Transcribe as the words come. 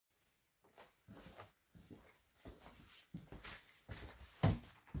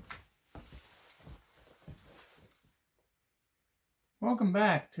Welcome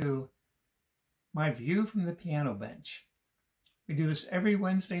back to my view from the piano bench. We do this every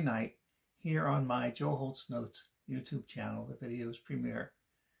Wednesday night here on my Joe Holt's Notes YouTube channel. The videos premiere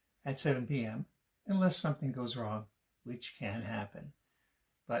at 7 p.m. unless something goes wrong, which can happen.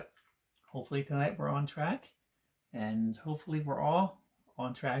 But hopefully tonight we're on track, and hopefully we're all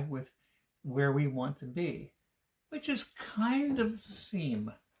on track with where we want to be, which is kind of the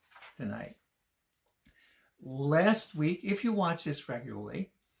theme tonight. Last week, if you watch this regularly,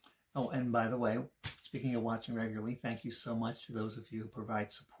 oh, and by the way, speaking of watching regularly, thank you so much to those of you who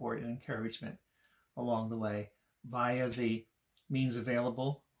provide support and encouragement along the way via the means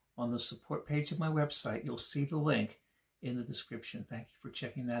available on the support page of my website. You'll see the link in the description. Thank you for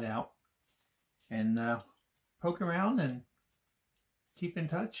checking that out. And poke around and keep in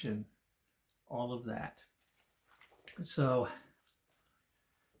touch and all of that. So,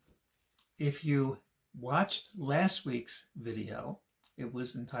 if you watched last week's video, it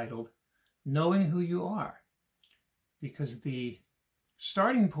was entitled Knowing Who You Are, because the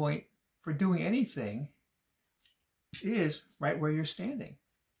starting point for doing anything is right where you're standing,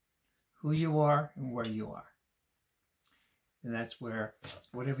 who you are and where you are. And that's where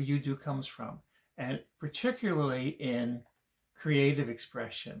whatever you do comes from. And particularly in creative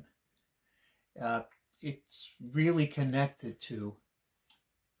expression, it's really connected to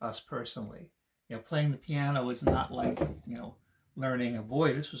us personally. You know, playing the piano is not like, learning,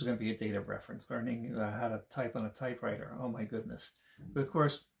 boy, this was going to be a data reference, learning how to type on a typewriter. Oh my goodness. But of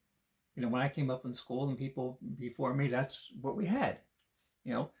course, when I came up in school and people before me, that's what we had.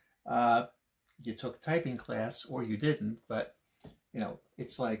 You took typing class or you didn't, but,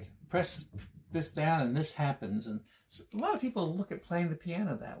 it's like press this down and this happens. And so a lot of people look at playing the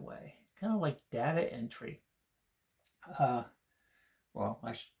piano that way, kind of like data entry. Well,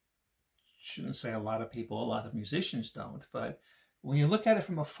 I shouldn't say a lot of people, a lot of musicians don't, but when you look at it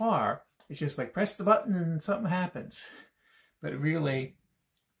from afar, it's just like press the button and something happens. But really,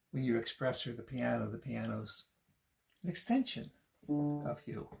 when you express through the piano's an extension of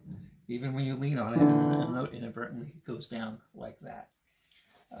you. Even when you lean on it and a note inadvertently goes down like that.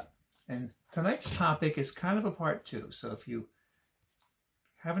 And tonight's topic is kind of a part two, so if you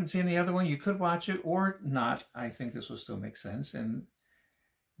haven't seen the other one, you could watch it or not. I think this will still make sense. And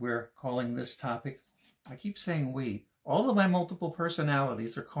we're calling this topic, I keep saying we, all of my multiple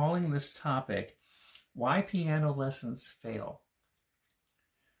personalities are calling this topic, Why Piano Lessons Fail.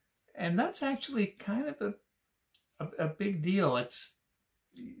 And that's actually kind of a big deal. It's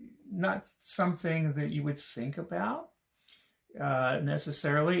not something that you would think about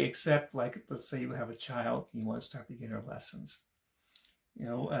necessarily, except like, let's say you have a child and you want to start beginner lessons.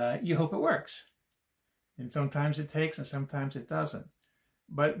 You hope it works. And sometimes it takes and sometimes it doesn't.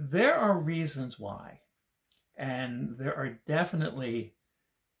 But there are reasons why, and there are definitely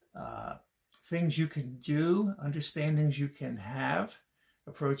things you can do, understandings you can have,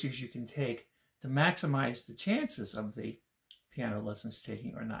 approaches you can take to maximize the chances of the piano lessons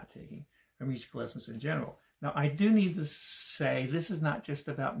taking or not taking, or music lessons in general. Now, I do need to say this is not just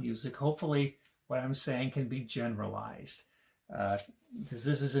about music. Hopefully, what I'm saying can be generalized, because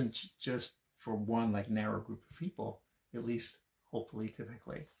this isn't just for one narrow group of people, at least hopefully,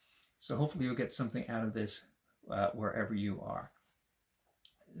 typically. So hopefully you'll get something out of this wherever you are.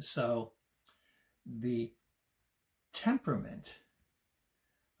 So the temperament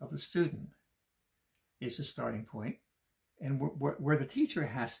of the student is the starting point, and where the teacher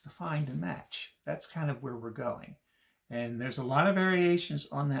has to find a match. That's kind of where we're going. And there's a lot of variations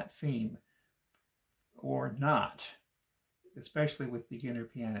on that theme, or not, especially with beginner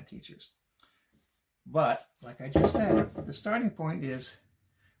piano teachers. But, like I just said, the starting point is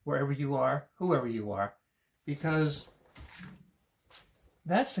wherever you are, whoever you are, because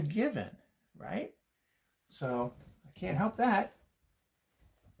that's a given, right? So, I can't help that.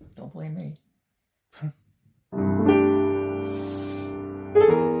 Don't blame me.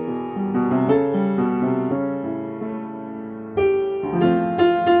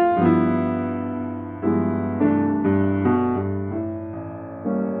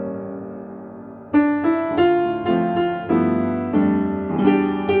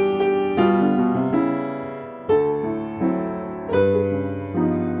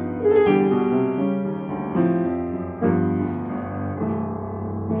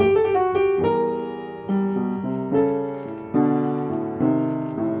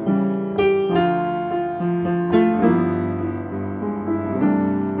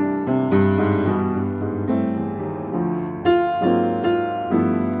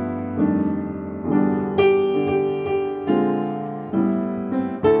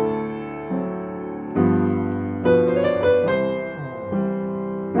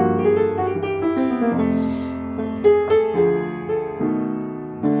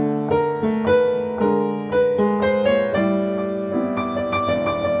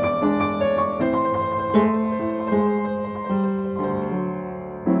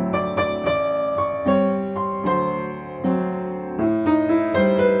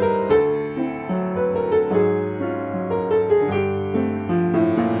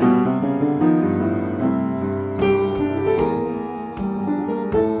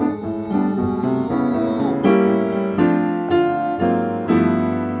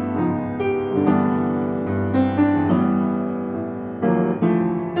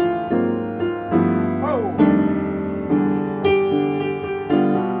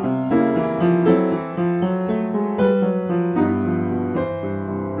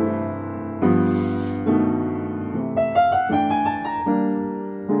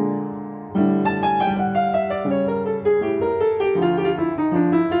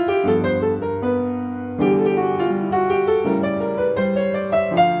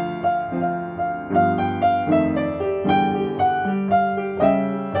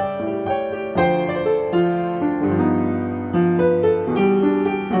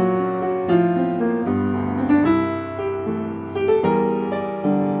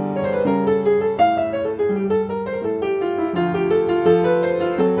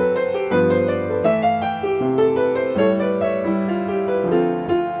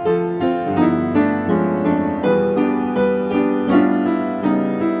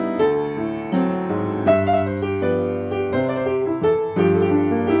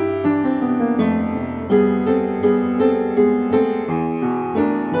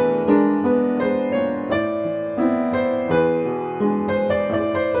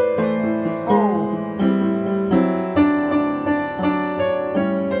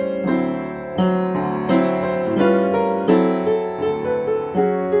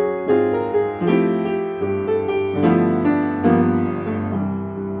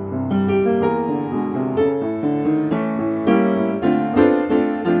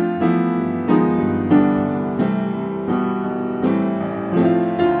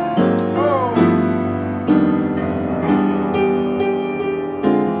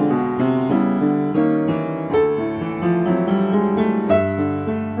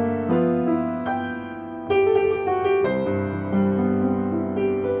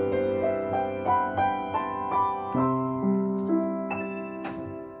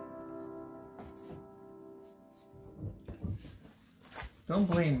 don't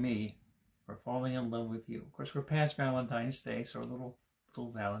blame me for falling in love with you. Of course, we're past Valentine's Day, so a little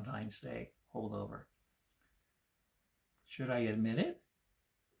Valentine's Day holdover. Should I admit it?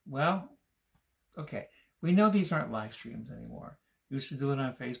 Well, okay. We know these aren't live streams anymore. We used to do it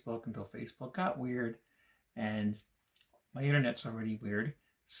on Facebook until Facebook got weird, and my internet's already weird.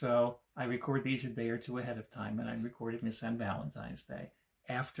 So I record these a day or two ahead of time, and I'm recording this on Valentine's Day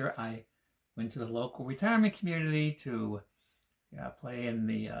after I went to the local retirement community to play in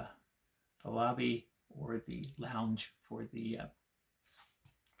the lobby or the lounge for the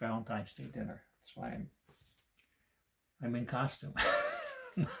Valentine's Day dinner. That's why I'm in costume.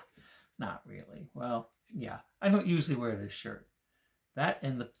 Not really. Well, yeah. I don't usually wear this shirt. That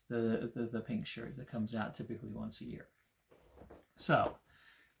and the pink shirt that comes out typically once a year. So,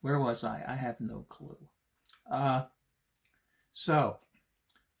 where was I? I have no clue. So,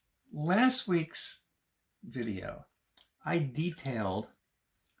 last week's video, I detailed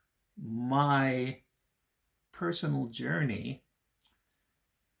my personal journey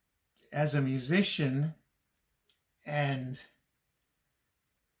as a musician, and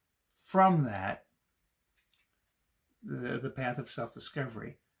from that, the path of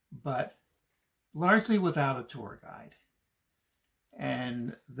self-discovery, but largely without a tour guide.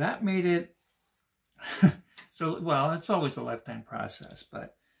 And that made it, so, well, it's always a lifetime process,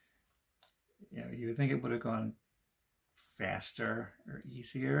 but, you would think it would have gone faster or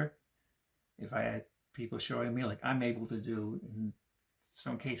easier if I had people showing me, like I'm able to do in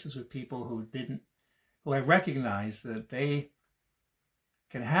some cases with people who I recognize that they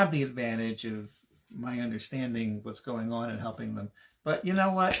can have the advantage of my understanding what's going on and helping them. But you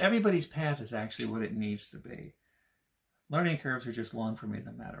know what? Everybody's path is actually what it needs to be. Learning curves are just long for me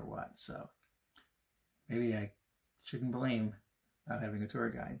no matter what. So maybe I shouldn't blame not having a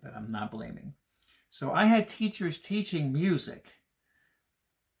tour guide, but I'm not blaming. So I had teachers teaching music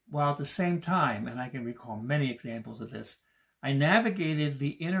while at the same time, and I can recall many examples of this, I navigated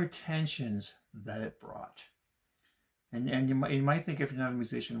the inner tensions that it brought. And you might think, if you're not a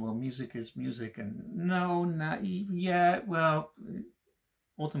musician, well, music is music, and no, not yet. Well,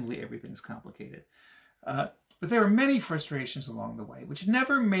 ultimately everything's complicated. But there were many frustrations along the way, which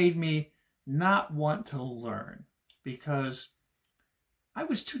never made me not want to learn, because I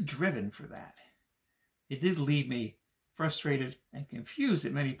was too driven for that. It did leave me frustrated and confused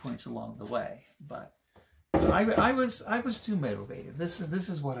at many points along the way, but I was too motivated. This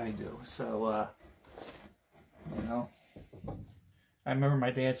is what I do. So I remember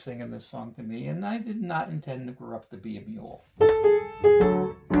my dad singing this song to me, and I did not intend to grow up to be a mule.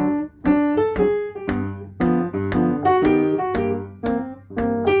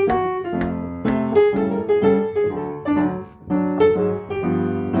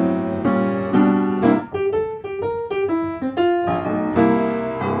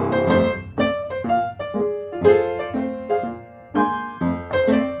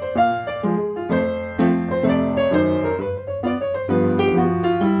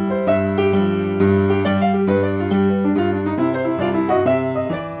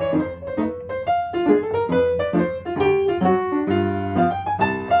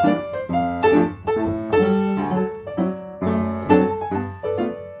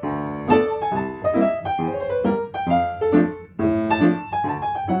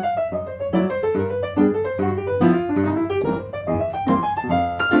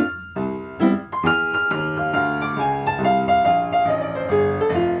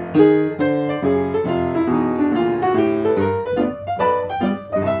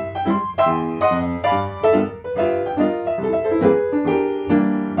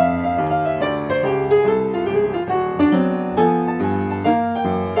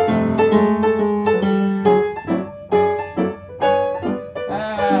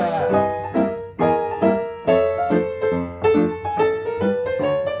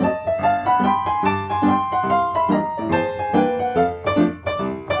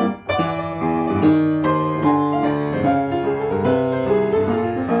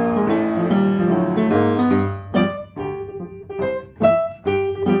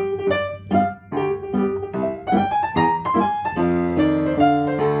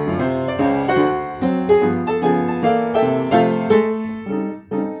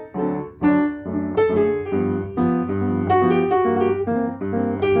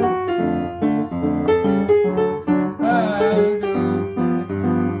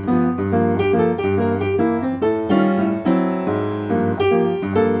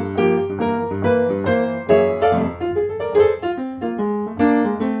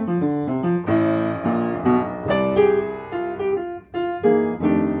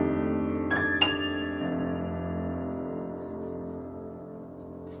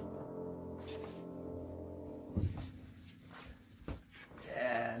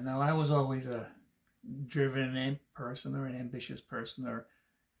 driven person or an ambitious person or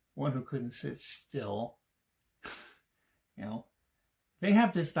one who couldn't sit still. You know, they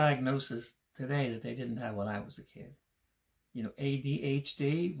have this diagnosis today that they didn't have when I was a kid. You know,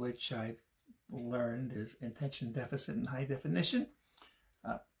 ADHD, which I've learned is attention deficit and high definition.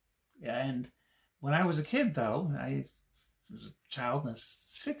 And when I was a kid, though, I was a child in the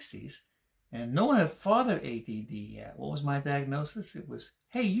 60s, and no one had thought of ADD yet. What was my diagnosis? It was,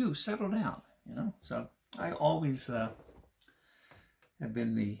 hey, you, settle down, you know? So I always have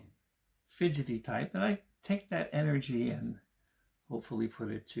been the fidgety type, and I take that energy and hopefully put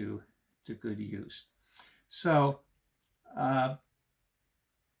it to good use. So I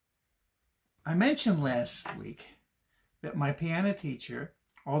mentioned last week that my piano teacher,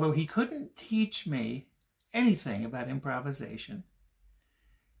 although he couldn't teach me anything about improvisation,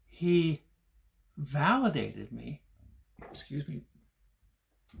 he validated me,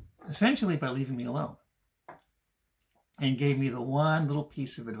 essentially by leaving me alone, and gave me the one little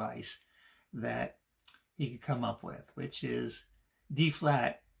piece of advice that he could come up with, which is D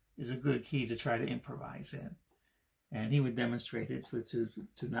flat is a good key to try to improvise in. And he would demonstrate it to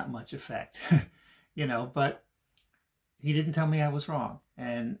not much effect, you know, but he didn't tell me I was wrong.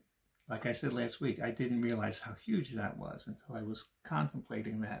 And like I said last week, I didn't realize how huge that was until I was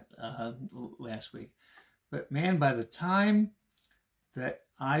contemplating that last week. But man, by the time that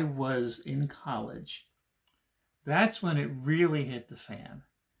I was in college, that's when it really hit the fan.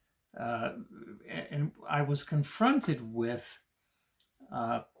 And I was confronted with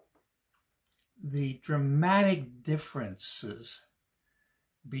the dramatic differences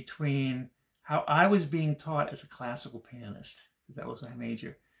between how I was being taught as a classical pianist, because that was my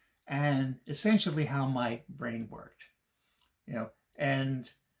major, and essentially how my brain worked, you know. And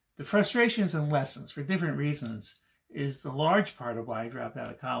the frustrations and lessons, for different reasons, is the large part of why I dropped out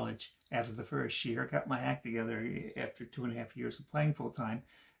of college after the first year, got my act together after 2.5 years of playing full time,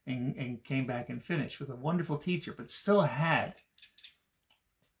 and came back and finished with a wonderful teacher, but still had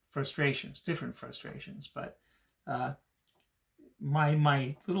frustrations, different frustrations. But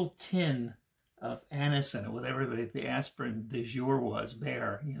my little tin of Anacin, or whatever the aspirin du jour was,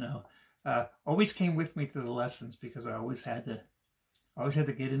 Bear, you know, always came with me to the lessons, because I always had to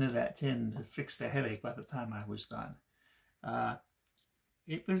get into that tin to fix the headache by the time I was done.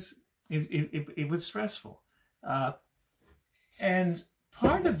 It was stressful, and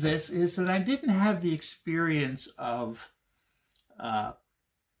part of this is that I didn't have the experience of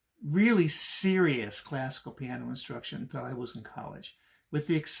really serious classical piano instruction until I was in college, with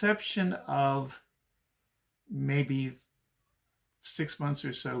the exception of maybe 6 months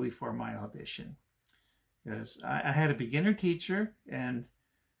or so before my audition. Because I had a beginner teacher, and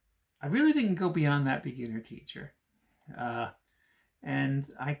I really didn't go beyond that beginner teacher.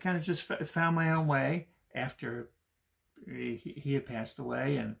 And I kind of just found my own way after he had passed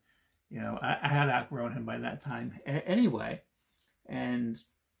away, and you know, I had outgrown him by that time anyway. And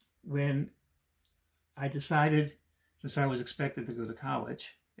when I decided, since I was expected to go to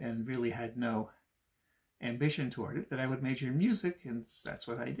college and really had no ambition toward it, that I would major in music, and that's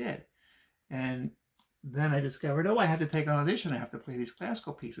what I did. And then I discovered, oh, I have to take an audition, I have to play these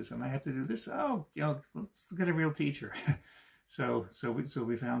classical pieces, and I have to do this. Oh, you know, let's get a real teacher. So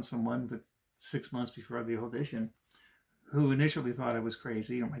we found someone, but 6 months before the audition, who initially thought I was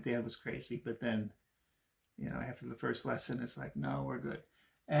crazy, or my dad was crazy, but then, you know, after the first lesson, it's like, no, we're good.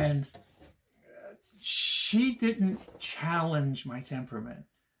 And she didn't challenge my temperament.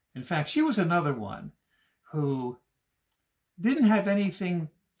 In fact, she was another one who didn't have anything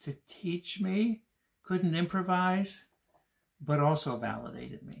to teach me, couldn't improvise, but also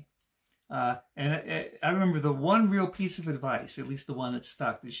validated me. And I remember the one real piece of advice, at least the one that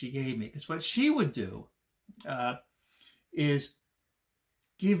stuck, that she gave me, because what she would do is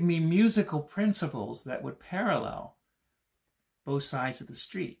give me musical principles that would parallel both sides of the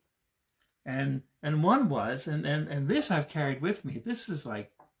street. And one was, and this I've carried with me, this is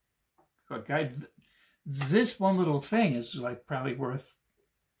like, this one little thing is like probably worth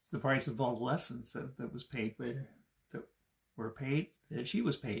the price of all the lessons that was paid, that were paid, that she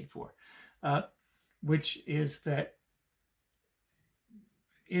was paid for, which is that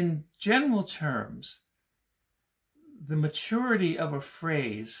in general terms, the maturity of a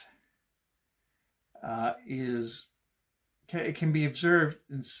phrase it can be observed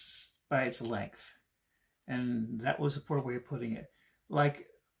by its length. And that was a poor way of putting it. Like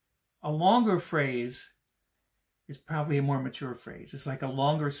a longer phrase is probably a more mature phrase. It's like a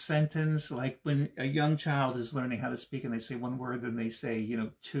longer sentence, like when a young child is learning how to speak and they say one word, then they say, you know,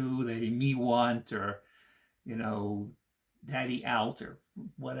 two, they me want, or, you know, daddy out, or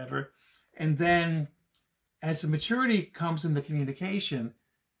whatever. And then as the maturity comes in the communication,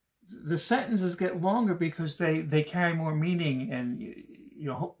 the sentences get longer because they carry more meaning. And you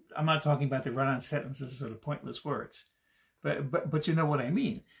know, I'm not talking about the run-on sentences or the pointless words, but you know what I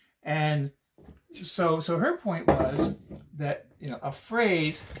mean. And so her point was that, you know, a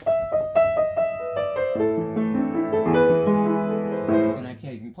phrase, and I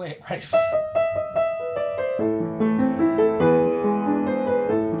can't even play it right,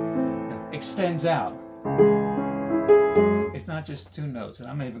 extends out. It's not just two notes, and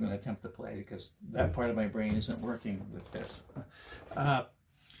I'm not even going to attempt to play because that part of my brain isn't working with this.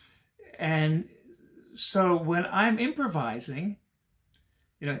 And so when I'm improvising,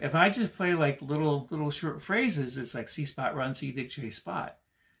 you know, if I just play like little short phrases, it's like C spot, run, C dig, J spot.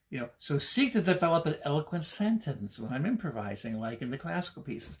 You know, so seek to develop an eloquent sentence when I'm improvising, like in the classical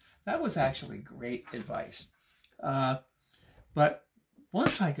pieces. That was actually great advice. But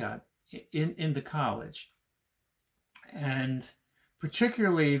once I got into college, and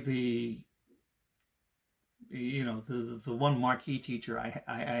particularly the one marquee teacher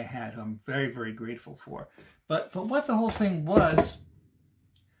I had, who I'm very, very grateful for. But what the whole thing was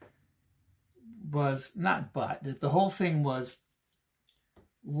the whole thing was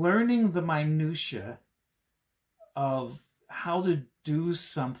learning the minutia of how to do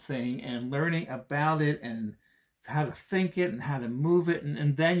something and learning about it and how to think it and how to move it.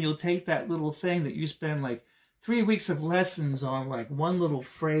 And then you'll take that little thing that you spend like 3 weeks of lessons on, like one little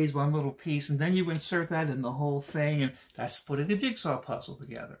phrase, one little piece, and then you insert that in the whole thing, and that's putting a jigsaw puzzle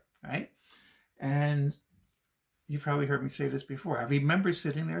together, right? And you probably heard me say this before. I remember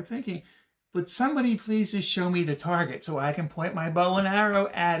sitting there thinking, would somebody please just show me the target so I can point my bow and arrow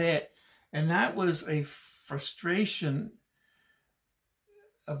at it? And that was a frustration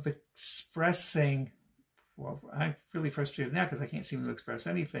of expressing, well, I'm really frustrated now because I can't seem to express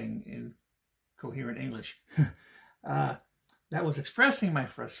anything in coherent English. That was expressing my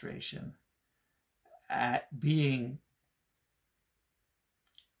frustration at being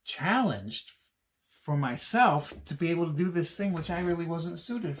challenged for myself to be able to do this thing which I really wasn't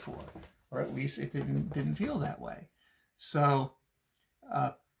suited for, or at least it didn't feel that way. So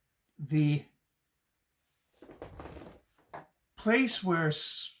the place where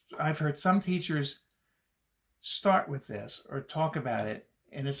I've heard some teachers start with this or talk about it,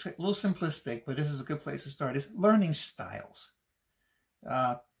 and it's a little simplistic, but this is a good place to start, is learning styles.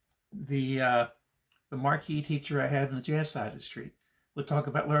 The marquee teacher I had on the jazz side of the street would talk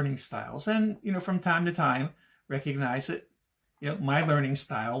about learning styles, and, you know, from time to time recognize that, you know, my learning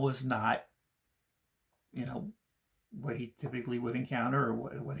style was not, you know, what he typically would encounter or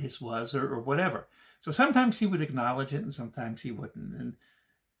what his was or whatever. So sometimes he would acknowledge it and sometimes he wouldn't. And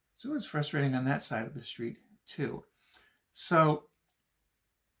so it was frustrating on that side of the street too. So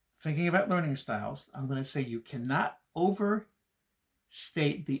thinking about learning styles, I'm going to say you cannot overstate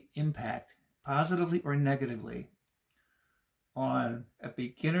the impact, positively or negatively, on a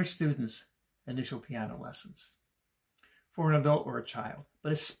beginner student's initial piano lessons for an adult or a child,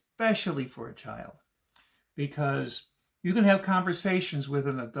 but especially for a child, because you can have conversations with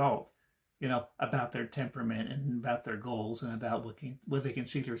an adult, you know, about their temperament and about their goals and about what they can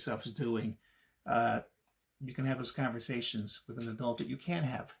see themselves doing. You can have those conversations with an adult that you can't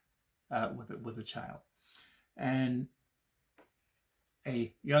have with a child. And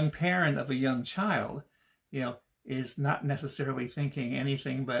a young parent of a young child, you know, is not necessarily thinking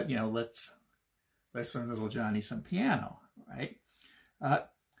anything but, you know, let's learn little Johnny some piano, right?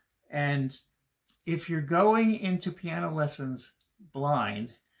 And if you're going into piano lessons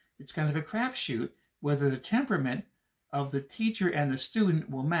blind, it's kind of a crapshoot whether the temperament of the teacher and the student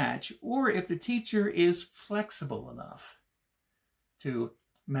will match, or if the teacher is flexible enough to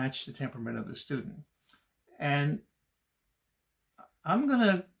match the temperament of the student. And I'm going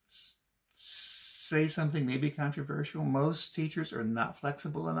to say something maybe controversial. Most teachers are not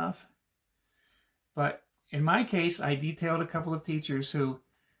flexible enough. But in my case, I detailed a couple of teachers who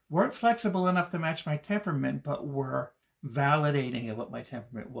weren't flexible enough to match my temperament, but were validating of what my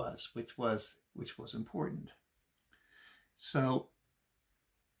temperament was, which was important. So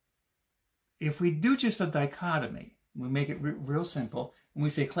if we do just a dichotomy, we make it real simple, and we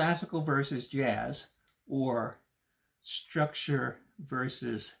say classical versus jazz, or structure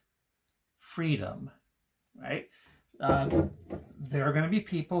versus freedom, right? There are going to be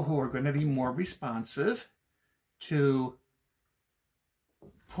people who are going to be more responsive to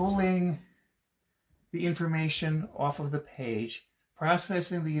pulling the information off of the page,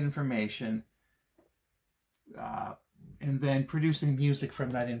 processing the information, and then producing music from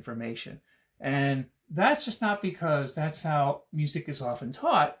that information. And that's just not because that's how music is often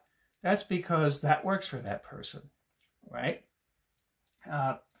taught. That's because that works for that person, right?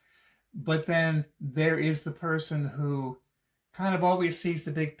 But then there is the person who kind of always sees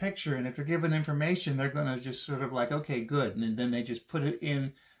the big picture, and if they're given information, they're going to just sort of like, okay, good, and then they just put it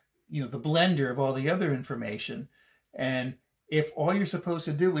in, you know, the blender of all the other information. And if all you're supposed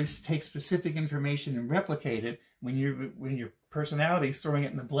to do is take specific information and replicate it, when your personality is throwing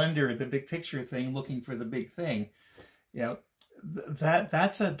it in the blender, the big picture thing, looking for the big thing, you know,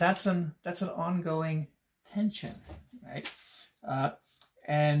 that's an ongoing tension, right?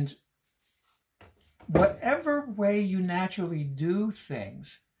 And whatever way you naturally do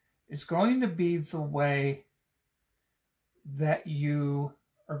things is going to be the way that you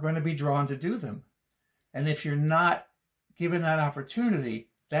are going to be drawn to do them. And if you're not given that opportunity,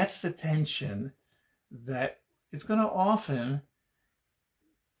 that's the tension that is going to often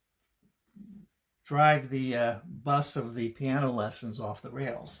drive the bus of the piano lessons off the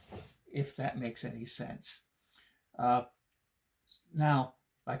rails, if that makes any sense. Now,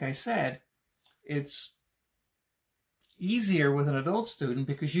 like I said, it's easier with an adult student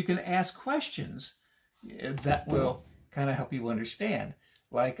because you can ask questions that will kind of help you understand.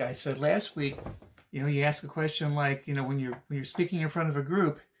 Like I said last week, you know, you ask a question like, you know, when you're speaking in front of a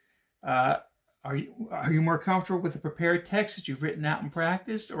group, are you more comfortable with the prepared text that you've written out and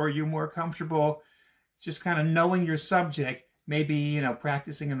practiced, or are you more comfortable just kind of knowing your subject, maybe, you know,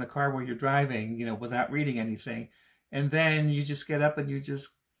 practicing in the car while you're driving, you know, without reading anything, and then you just get up and you just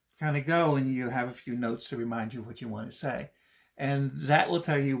kind of go and you have a few notes to remind you of what you want to say, and that will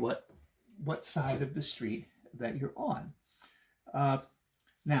tell you what side of the street that you're on.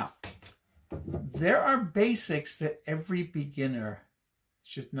 Now, there are basics that every beginner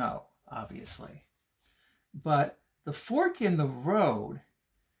should know, obviously. But the fork in the road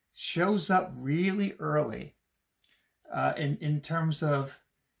shows up really early in terms of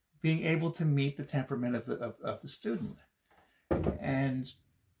being able to meet the temperament of the student. And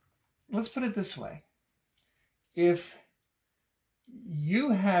let's put it this way. If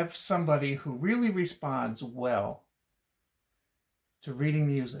you have somebody who really responds well to reading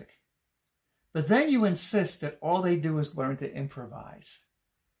music, but then you insist that all they do is learn to improvise,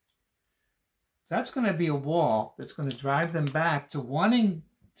 that's going to be a wall that's going to drive them back to wanting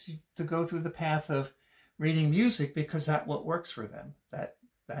to go through the path of reading music, because that's what works for them.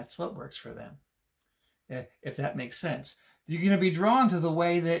 That's what works for them, if that makes sense. You're going to be drawn to the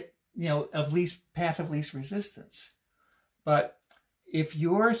way that, you know, path of least resistance. But if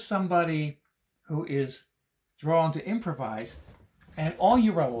you're somebody who is drawn to improvise, and all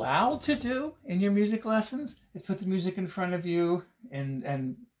you're allowed to do in your music lessons is put the music in front of you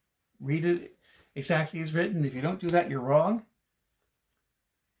and read it exactly as written. If you don't do that, you're wrong.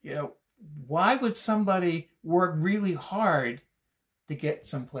 You know, why would somebody work really hard to get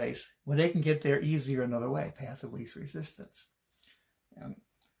someplace when they can get there easier another way, path of least resistance?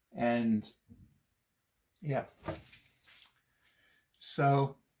 And yeah.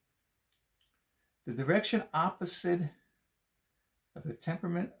 So the direction opposite of the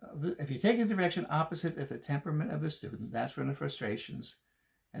temperament if you take a direction opposite of the temperament of the student, that's when the frustrations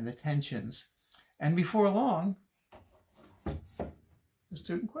and the tensions, and before long, the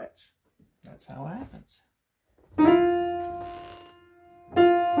student quits. That's how it happens.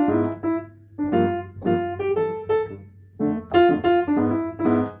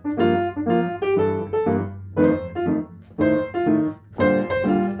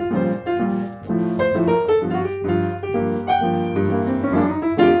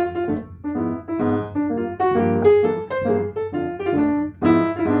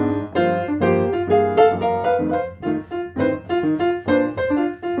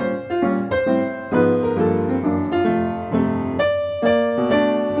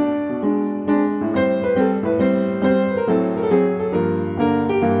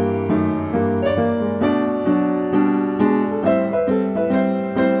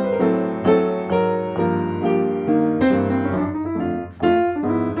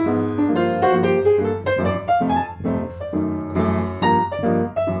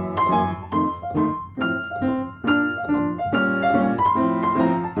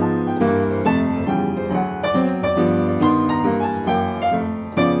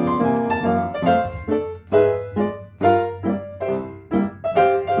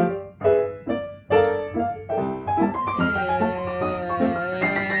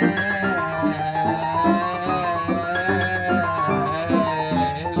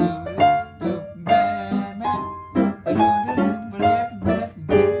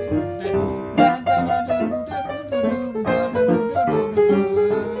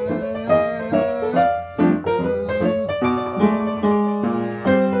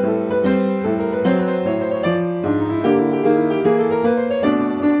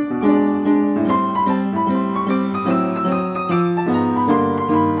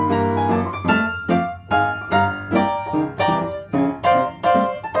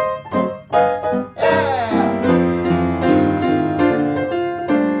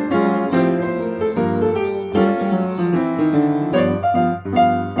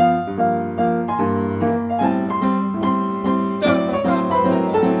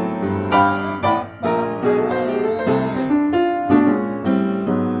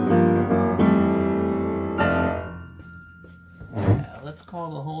 let's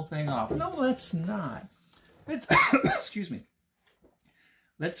call the whole thing off. No, let's not. Let's, excuse me.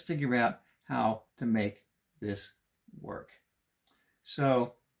 Let's figure out how to make this work.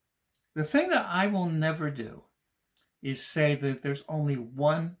 So the thing that I will never do is say that there's only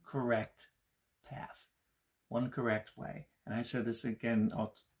one correct path, one correct way. And I said this again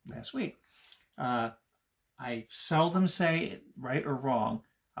last week. I seldom say right or wrong.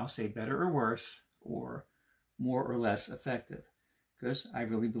 I'll say better or worse, or more or less effective, because I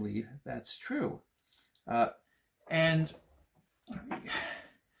really believe that's true. And,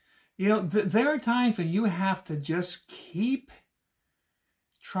 you know, there are times when you have to just keep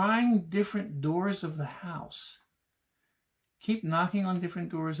trying different doors of the house. Keep knocking on different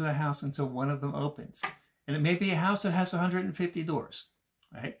doors of the house until one of them opens. And it may be a house that has 150 doors,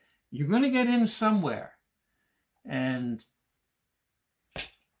 right? You're going to get in somewhere. And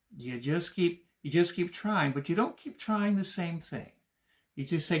you just keep trying, but you don't keep trying the same thing. You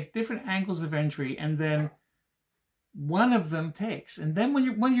just take different angles of entry, and then one of them takes. And then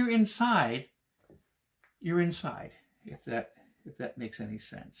when you're inside, you're inside. If that makes any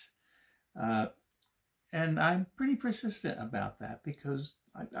sense. And I'm pretty persistent about that because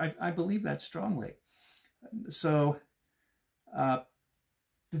I believe that strongly. So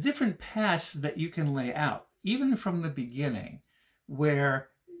the different paths that you can lay out, even from the beginning, where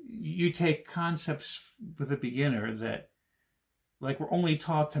you take concepts with a beginner that, like, were only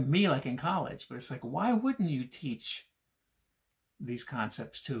taught to me, like in college, but it's like, why wouldn't you teach these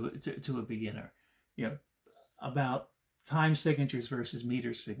concepts to a beginner? You know, about time signatures versus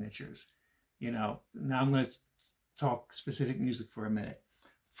meter signatures. You know, now I'm going to talk specific music for a minute.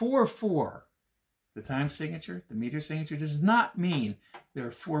 4/4, the time signature, the meter signature, does not mean there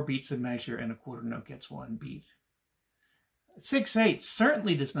are 4 beats of measure and a quarter note gets 1 beat. 6/8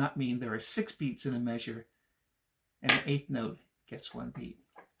 certainly does not mean there are 6 beats in a measure and an 8th note gets 1 beat.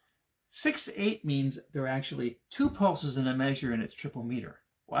 6/8 means there are actually 2 pulses in a measure and it's triple meter.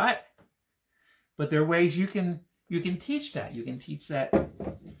 What? But there are ways you can teach that. You can teach that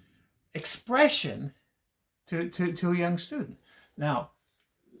expression to a young student. Now,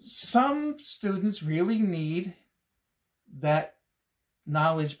 some students really need that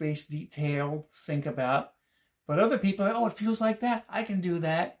knowledge-based detail, think about, but other people, oh, it feels like that, I can do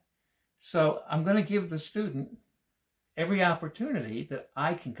that. So I'm going to give the student every opportunity that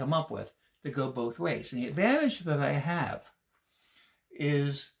I can come up with to go both ways. And the advantage that I have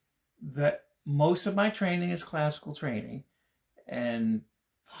is that most of my training is classical training, and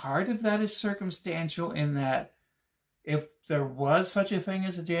part of that is circumstantial in that if there was such a thing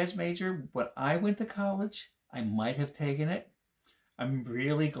as a jazz major, when I went to college, I might have taken it. I'm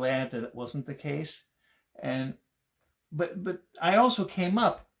really glad that it wasn't the case. But I also came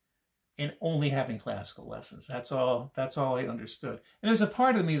up in only having classical lessons. That's all I understood. And there's a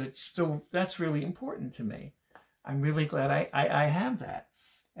part of me that's really important to me. I'm really glad I have that.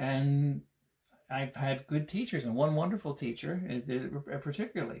 And I've had good teachers, and one wonderful teacher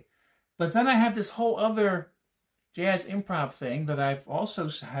particularly. But then I had this whole other jazz improv thing that I've also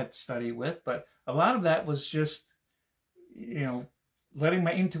had study with, but a lot of that was just, you know, letting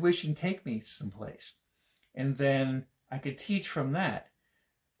my intuition take me someplace. And then I could teach from that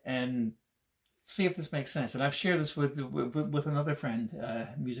and see if this makes sense. And I've shared this with another friend,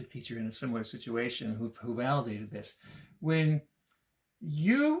 music teacher in a similar situation, who validated this. When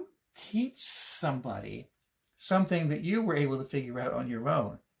you teach somebody something that you were able to figure out on your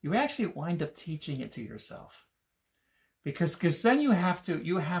own, you actually wind up teaching it to yourself. Because then you have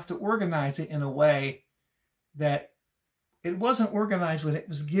to organize it in a way that it wasn't organized when it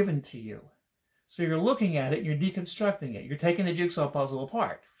was given to you. So you're looking at it, you're deconstructing it, you're taking the jigsaw puzzle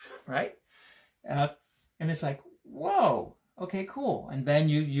apart, right? And it's like, whoa, okay, cool. And then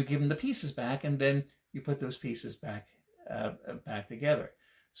you give them the pieces back, and then you put those pieces back together.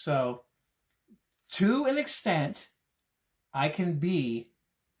 So to an extent, I can be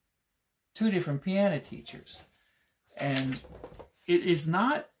 2 different piano teachers. And it is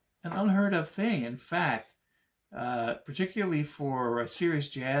not an unheard of thing. In fact, particularly for serious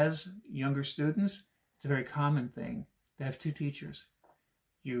jazz younger students, it's a very common thing to have 2 teachers.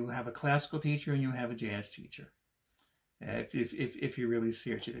 You have a classical teacher and you have a jazz teacher. If you're really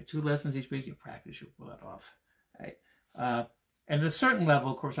serious, you have 2 lessons each week. You practice your butt off. Right? And at a certain level,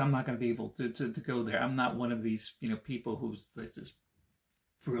 of course, I'm not going to be able to go there. I'm not one of these people who's like this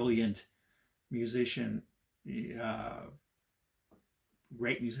brilliant musician.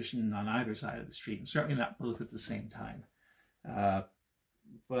 Great musician on either side of the street, and certainly not both at the same time.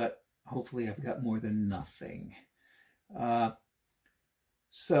 But hopefully I've got more than nothing.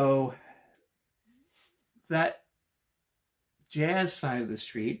 So that jazz side of the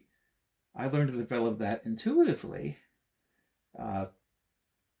street, I learned to develop that intuitively,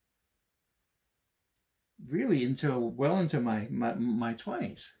 really until well into my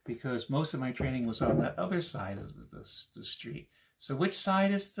 20s, because most of my training was on that other side of the street. So which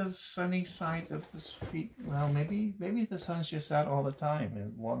side is the sunny side of the street? Well, maybe the sun's just out all the time,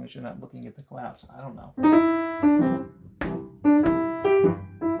 as long as you're not looking at the clouds. I don't know.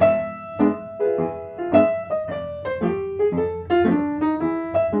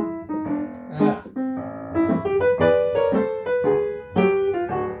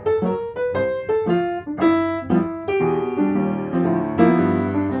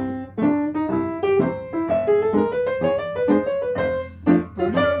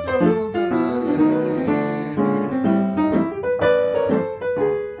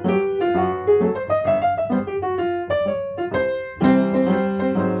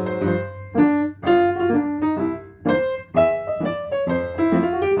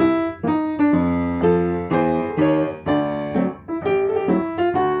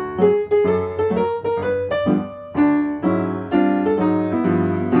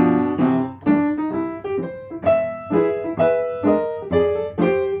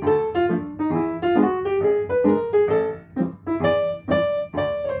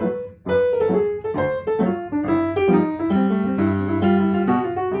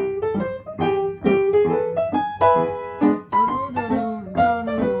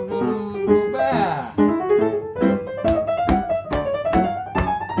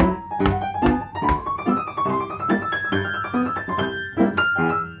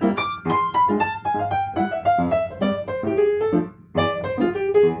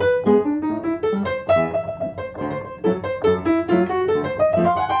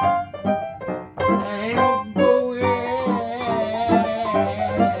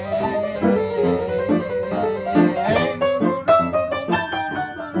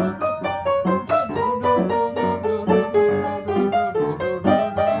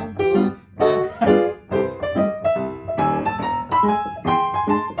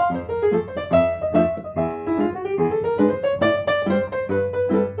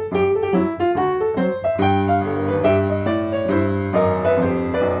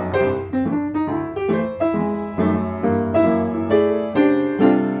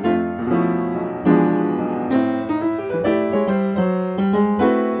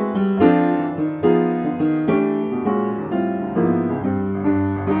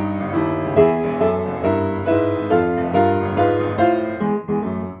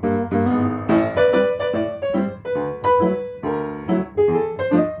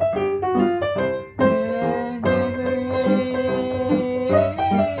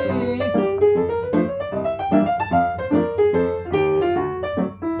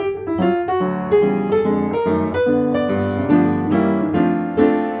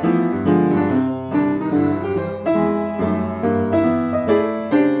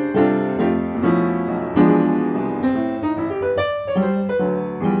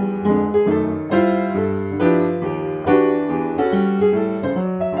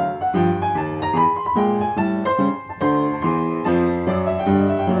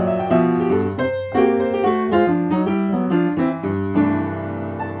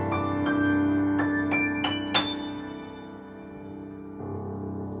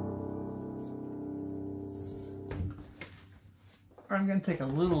 I'm going to take a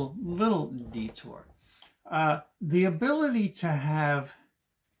little detour. The ability to have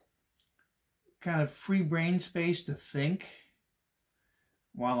kind of free brain space to think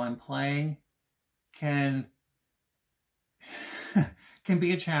while I'm playing can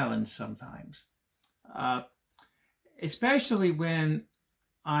be a challenge sometimes, especially when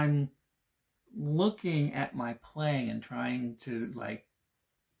I'm looking at my playing and trying to like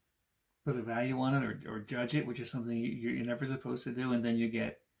put a value on it or judge it, which is something you're never supposed to do, and then you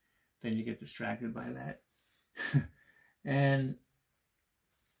get distracted by that. And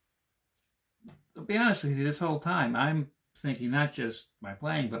I'll be honest with you, this whole time I'm thinking not just my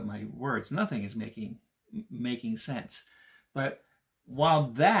playing but my words. Nothing is making sense. But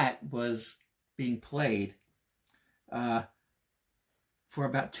while that was being played, for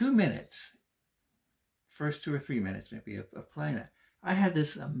about 2 minutes, first 2 or 3 minutes maybe of playing that, I had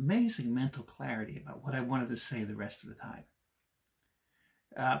this amazing mental clarity about what I wanted to say the rest of the time.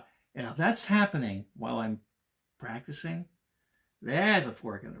 And if that's happening while I'm practicing, that's a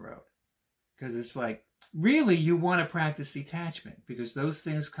fork in the road. Because it's like, really, you want to practice detachment, because those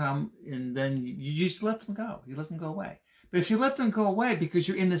things come and then you just let them go. You let them go away. But if you let them go away because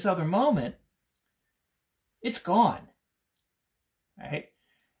you're in this other moment, it's gone. Right?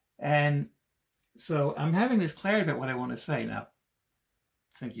 And So I'm having this clarity about what I want to say. Now,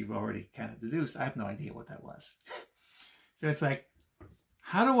 I think you've already kind of deduced, I have no idea what that was. So it's like,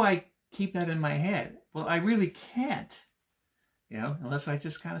 how do I keep that in my head? Well, I really can't, unless I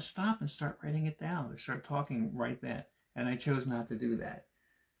just kind of stop and start writing it down or start talking right then. And I chose not to do that.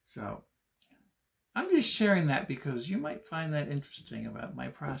 So I'm just sharing that because you might find that interesting about my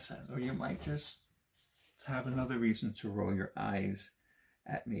process, or you might just have another reason to roll your eyes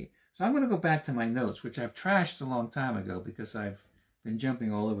at me. So I'm going to go back to my notes, which I've trashed a long time ago because I've been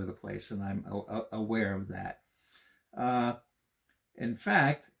jumping all over the place, and I'm aware of that. In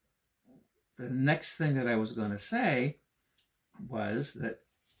fact, the next thing that I was going to say was that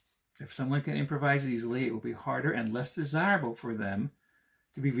if someone can improvise easily, it will be harder and less desirable for them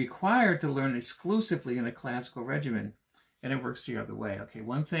to be required to learn exclusively in a classical regimen. And it works the other way. Okay,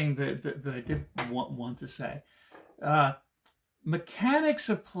 one thing that I did want to say. Mechanics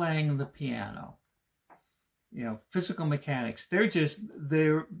of playing the piano, physical mechanics, they're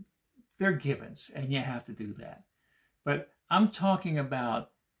givens, and you have to do that. But I'm talking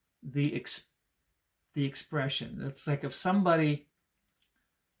about the expression. It's like if somebody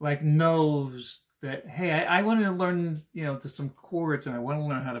knows that, hey, I wanted to learn, some chords, and I want to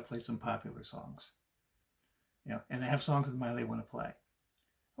learn how to play some popular songs, and they have songs in mind they want to play.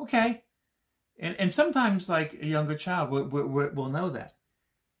 Okay. And sometimes, like, a younger child will know that.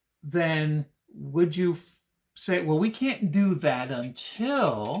 Then would you say, well, we can't do that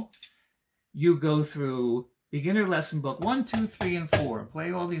until you go through beginner lesson book 1, 2, 3, and 4, and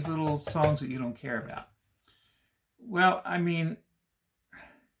play all these little songs that you don't care about? Well, I mean,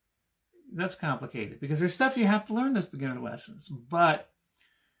 that's complicated because there's stuff you have to learn as beginner lessons. But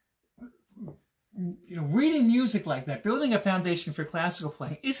reading music like that, building a foundation for classical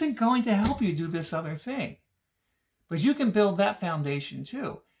playing, isn't going to help you do this other thing. But you can build that foundation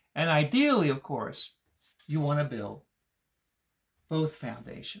too. And ideally, of course, you want to build both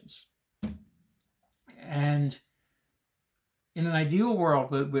foundations. And in an ideal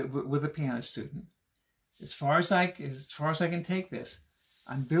world with a piano student, as far as I can take this,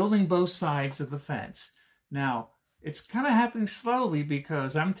 I'm building both sides of the fence. Now, it's kind of happening slowly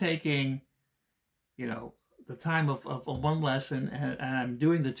because I'm taking the time of one lesson, and I'm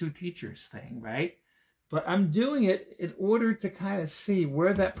doing the two teachers thing, right? But I'm doing it in order to kind of see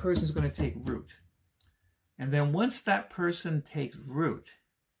where that person is going to take root. And then once that person takes root,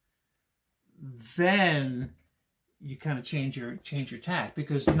 then you kind of change your tack,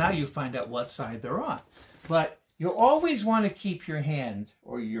 because now you find out what side they're on. But you always want to keep your hand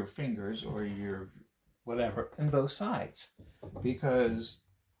or your fingers or your whatever in both sides, because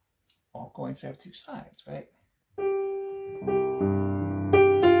all coins have two sides, right?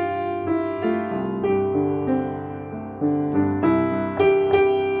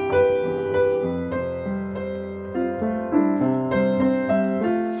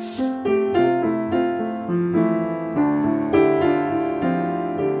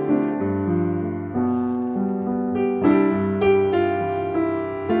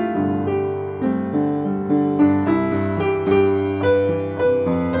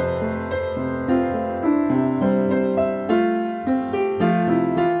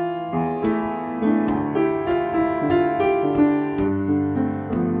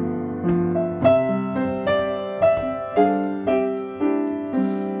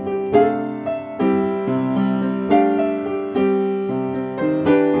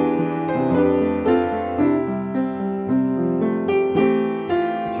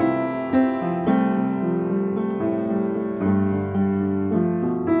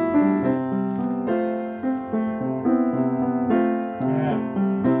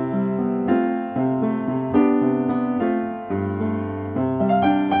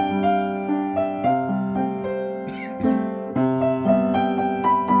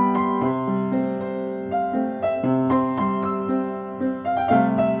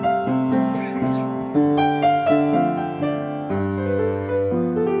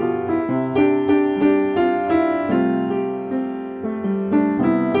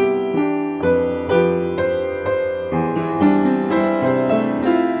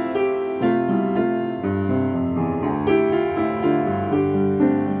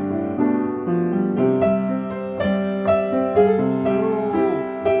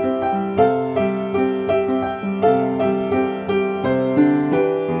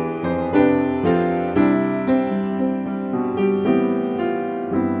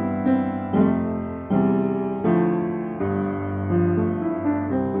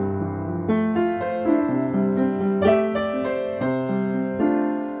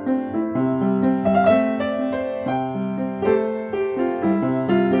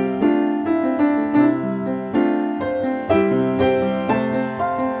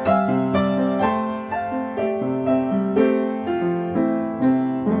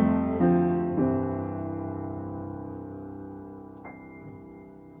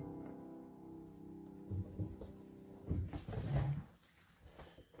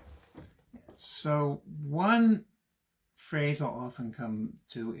 So one phrase I'll often come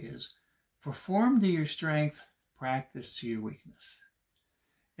to is perform to your strength, practice to your weakness.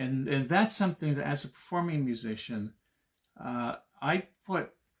 And that's something that as a performing musician, I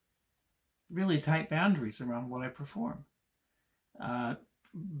put really tight boundaries around what I perform.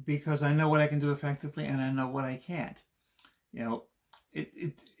 Because I know what I can do effectively and I know what I can't. You know,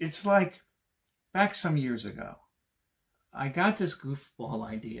 it's like back some years ago, I got this goofball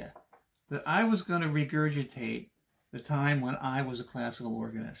idea that I was going to regurgitate the time when I was a classical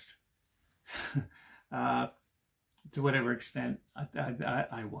organist to whatever extent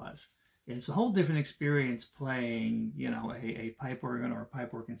I was. It's a whole different experience playing, you know, a pipe organ or a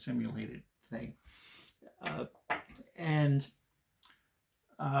pipe organ simulated thing.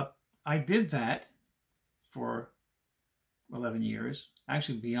 I did that for 11 years.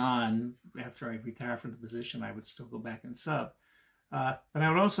 Actually, beyond, after I retired from the position, I would still go back and sub. But I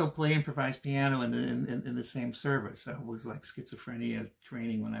would also play improvised piano in the same service. It was like schizophrenia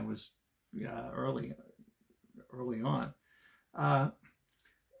training when I was early on.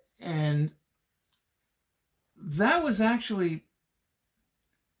 And that was actually,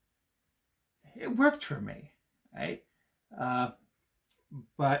 it worked for me, right?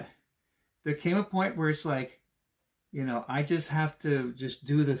 But there came a point where it's like, you know, I just have to just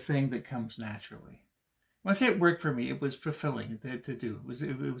do the thing that comes naturally. When I say it worked for me, it was fulfilling to do.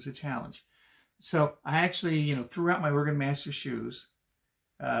 It was a challenge. So I actually, you know, threw out my organ master shoes,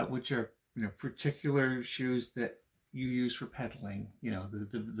 which are, you know, particular shoes that you use for pedaling. You know,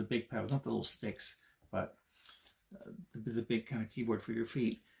 the big pedals, not the little sticks, but the big kind of keyboard for your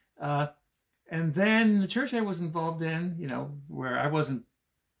feet. And then the church I was involved in, you know, where I wasn't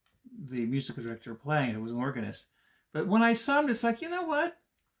the musical director playing, it was an organist. But when I summed, it's like, you know what?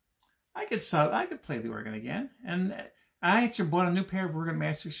 I could play the organ again. And I actually bought a new pair of organ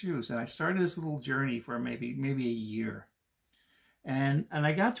master shoes, and I started this little journey for maybe a year. And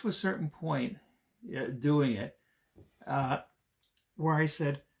I got to a certain point doing it where I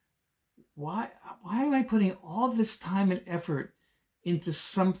said, why am I putting all this time and effort into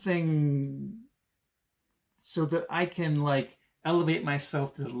something so that I can like elevate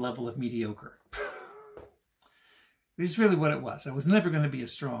myself to the level of mediocre? It's really what it was. I was never going to be a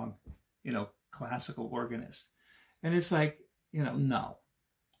strong, you know, classical organist. And it's like, you know, no.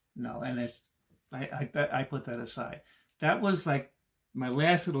 And it's, I put that aside. That was like my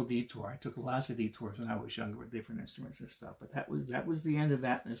last little detour. I took lots of detours when I was younger with different instruments and stuff, but that was the end of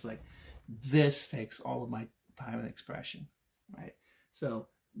that. And it's like, this takes all of my time and expression, right? So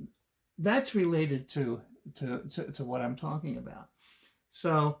that's related to what I'm talking about.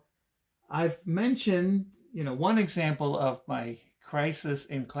 So I've mentioned, you know, one example of my crisis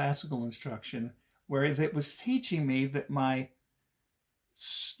in classical instruction where it was teaching me that my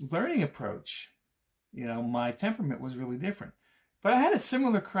learning approach, you know, my temperament was really different. But I had a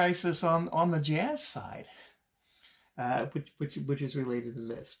similar crisis on the jazz side, which is related to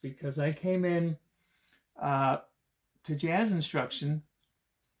this, because I came in to jazz instruction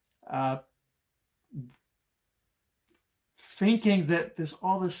thinking that there's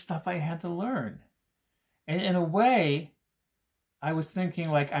all this stuff I had to learn. And in a way, I was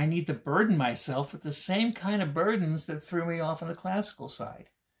thinking like I need to burden myself with the same kind of burdens that threw me off on the classical side.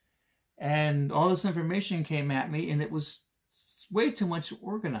 And all this information came at me, and it was way too much to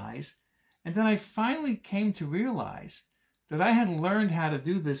organize. And then I finally came to realize that I had learned how to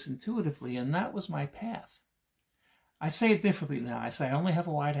do this intuitively, and that was my path. I say it differently now. I say I only have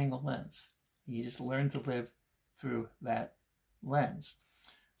a wide-angle lens. You just learn to live through that lens.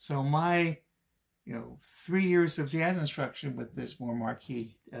 So my 3 years of jazz instruction with this more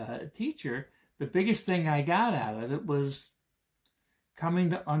marquee teacher, the biggest thing I got out of it was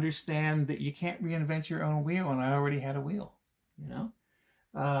coming to understand that you can't reinvent your own wheel, and I already had a wheel, you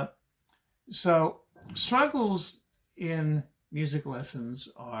know? So struggles in music lessons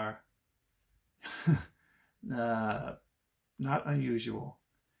are not unusual,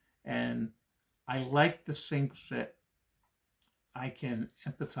 and I like to think that I can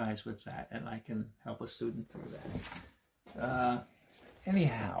empathize with that and I can help a student through that.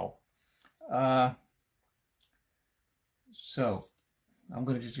 Anyhow, so I'm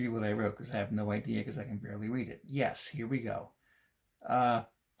going to just read what I wrote because I have no idea because I can barely read it. Yes, here we go.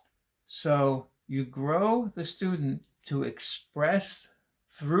 So you grow the student to express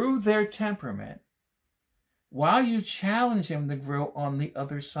through their temperament while you challenge them to grow on the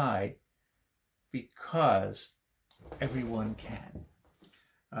other side, because everyone can.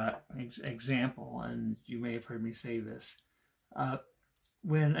 Example, and you may have heard me say this,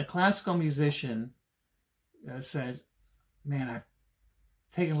 when a classical musician says, man,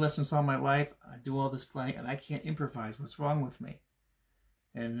 taken lessons all my life. I do all this playing, and I can't improvise. What's wrong with me?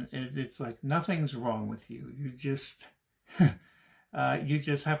 And it's like, nothing's wrong with you. You just you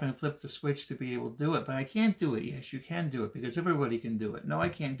just happen to flip the switch to be able to do it. But I can't do it. Yes, you can do it, because everybody can do it. No, I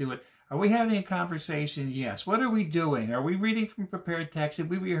can't do it. Are we having a conversation? Yes. What are we doing? Are we reading from prepared text? Did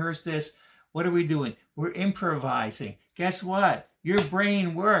we rehearse this? What are we doing? We're improvising. Guess what? Your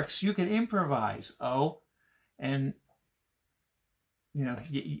brain works. You can improvise. Oh, and you know,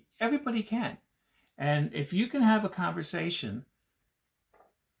 everybody can. And if you can have a conversation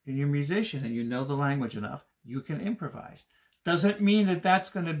and you're a musician and you know the language enough, you can improvise. Doesn't mean that that's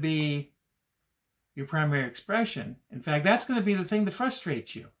going to be your primary expression. In fact, that's going to be the thing that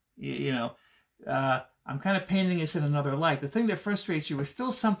frustrates you. You know, I'm kind of painting this in another light. The thing that frustrates you is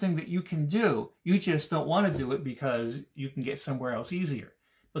still something that you can do. You just don't want to do it because you can get somewhere else easier.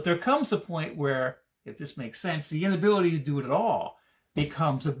 But there comes a point where, if this makes sense, the inability to do it at all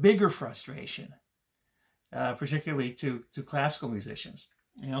becomes a bigger frustration, particularly to classical musicians.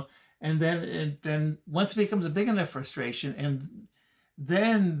 You know, and then once it becomes a big enough frustration, and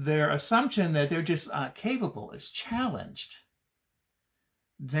then their assumption that they're just not capable is challenged,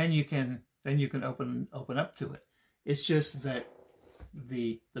 then you can open up to it. It's just that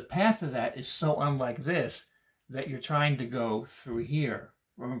the path to that is so unlike this, that you're trying to go through here,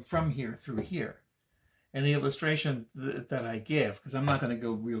 or from here through here. And the illustration that I give, because I'm not going to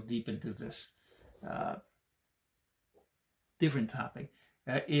go real deep into this different topic,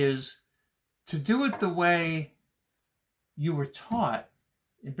 is to do it the way you were taught.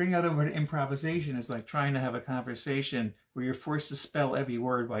 And bring that over to improvisation is like trying to have a conversation where you're forced to spell every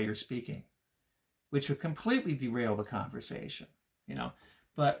word while you're speaking, which would completely derail the conversation, you know.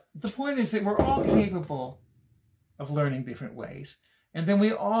 But the point is that we're all capable of learning different ways. And then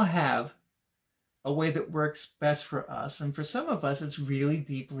we all have a way that works best for us. And for some of us, it's really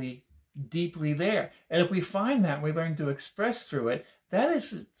deeply, deeply there. And if we find that, we learn to express through it, that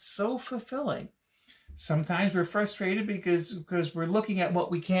is so fulfilling. Sometimes we're frustrated because we're looking at what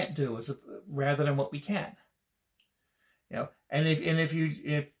we can't do rather than what we can. You know, and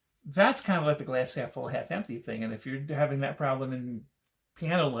if that's kind of like the glass half full, half empty thing. And if you're having that problem in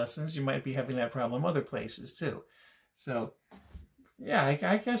piano lessons, you might be having that problem other places too. So, yeah,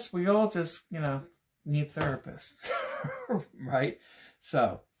 I guess we all just, you know, need therapists, right?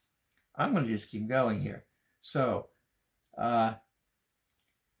 So, I'm going to just keep going here. So,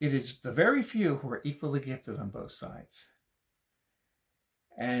 it is the very few who are equally gifted on both sides.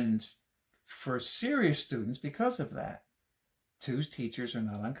 And for serious students, because of that, 2 teachers are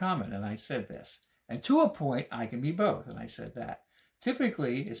not uncommon, and I said this. And to a point, I can be both, and I said that.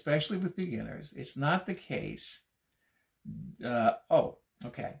 Typically, especially with beginners, it's not the case.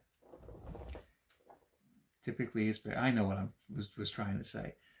 Okay. Typically, I know what I was trying to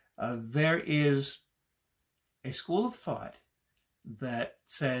say. There is a school of thought that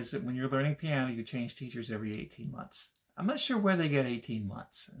says that when you're learning piano, you change teachers every 18 months. I'm not sure where they get 18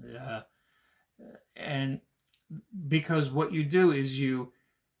 months. And because what you do is you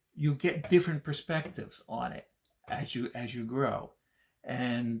get different perspectives on it as you grow.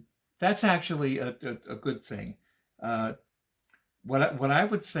 And that's actually a good thing. What I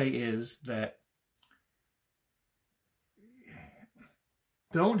would say is that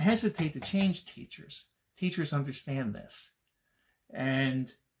don't hesitate to change teachers. Teachers understand this. And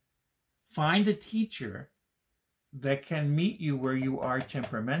find a teacher that can meet you where you are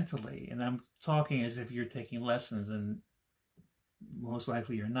temperamentally. And I'm talking as if you're taking lessons, and most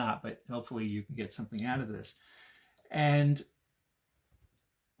likely you're not, but hopefully you can get something out of this. And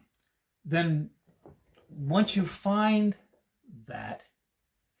then once you find that,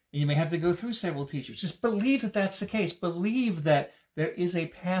 and you may have to go through several teachers, just believe that that's the case. Believe that there is a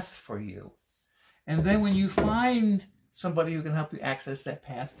path for you. And then when you find somebody who can help you access that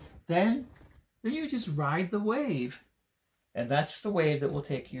path, then you just ride the wave. And that's the wave that will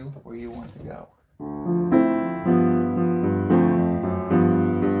take you where you want to go.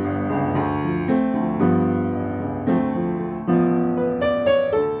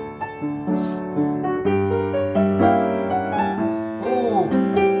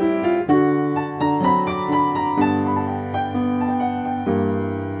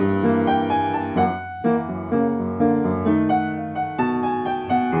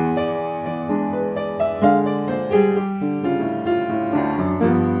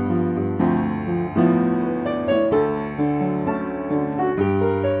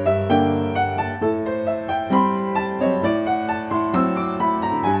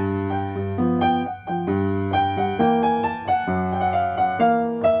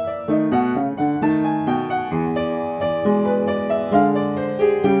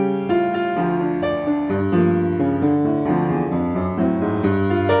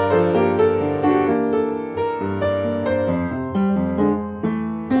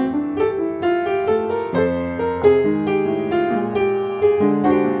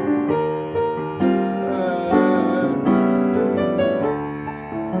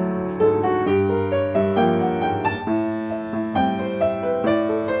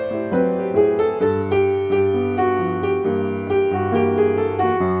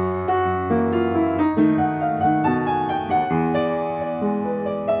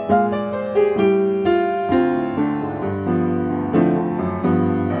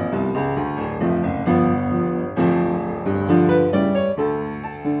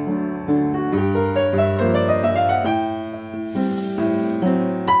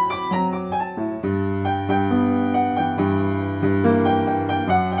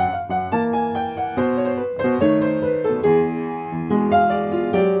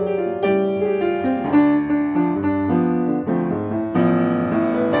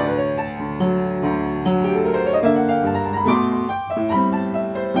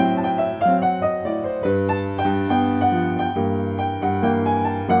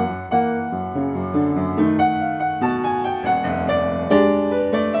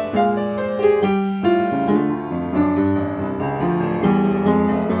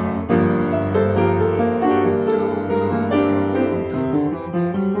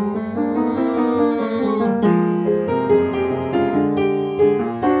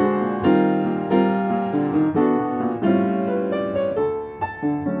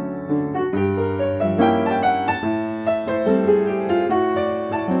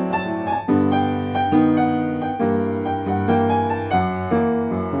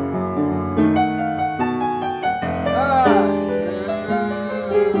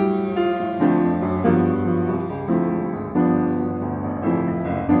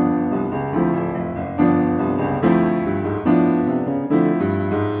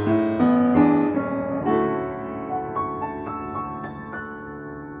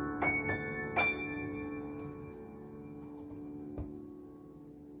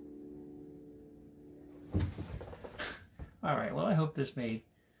 All right, well, I hope this made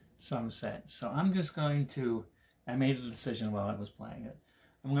some sense. So I'm just going to, I made a decision while I was playing it.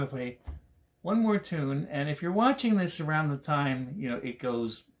 I'm going to play one more tune, and if you're watching this around the time, it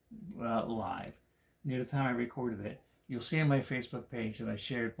goes live, near the time I recorded it, you'll see on my Facebook page that I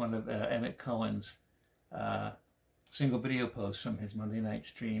shared one of Emmett Cohen's single video posts from his Monday night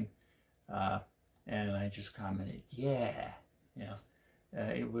stream, and I just commented, yeah,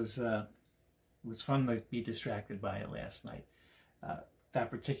 it was fun to be distracted by it last night. That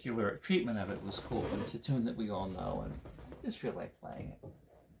particular treatment of it was cool, and it's a tune that we all know, and I just feel like playing it.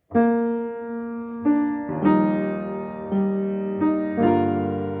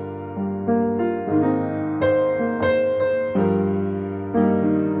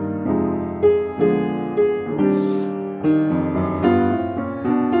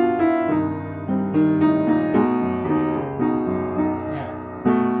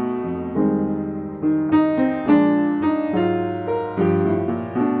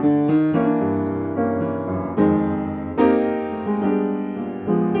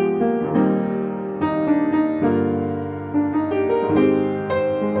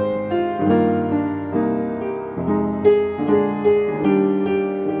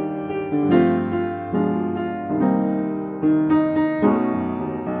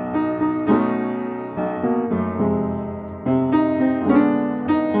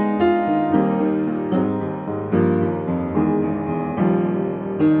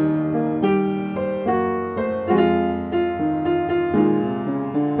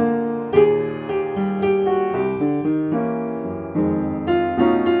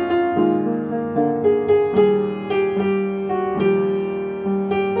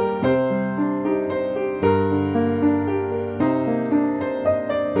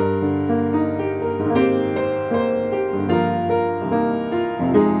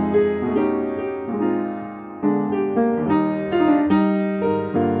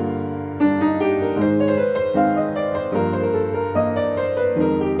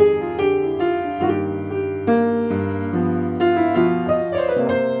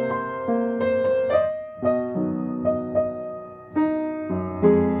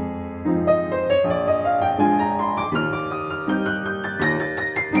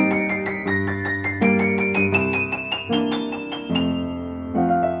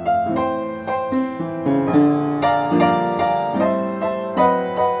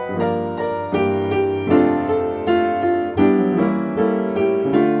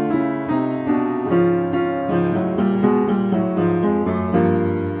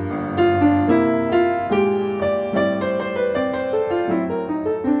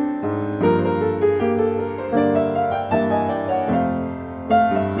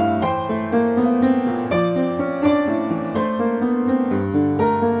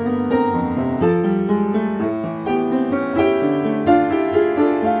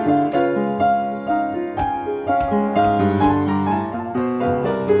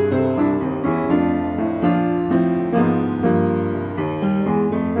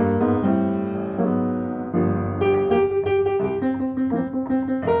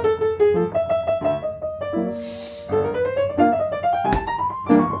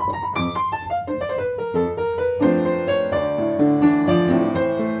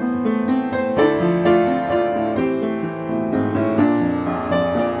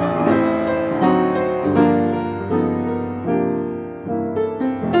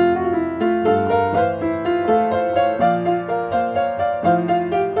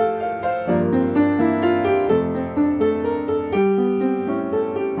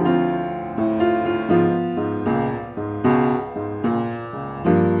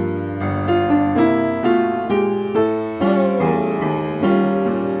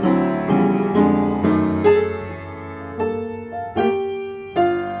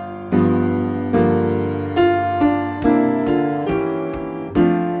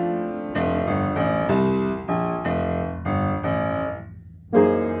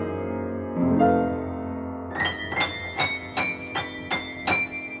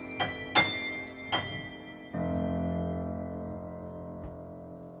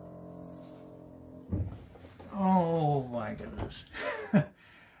 my goodness.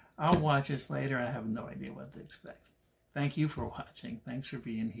 I'll watch this later. I have no idea what to expect. Thank you for watching. Thanks for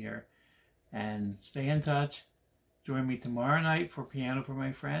being here. And stay in touch. Join me tomorrow night for Piano for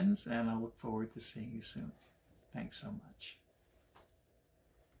My Friends, and I look forward to seeing you soon. Thanks so much.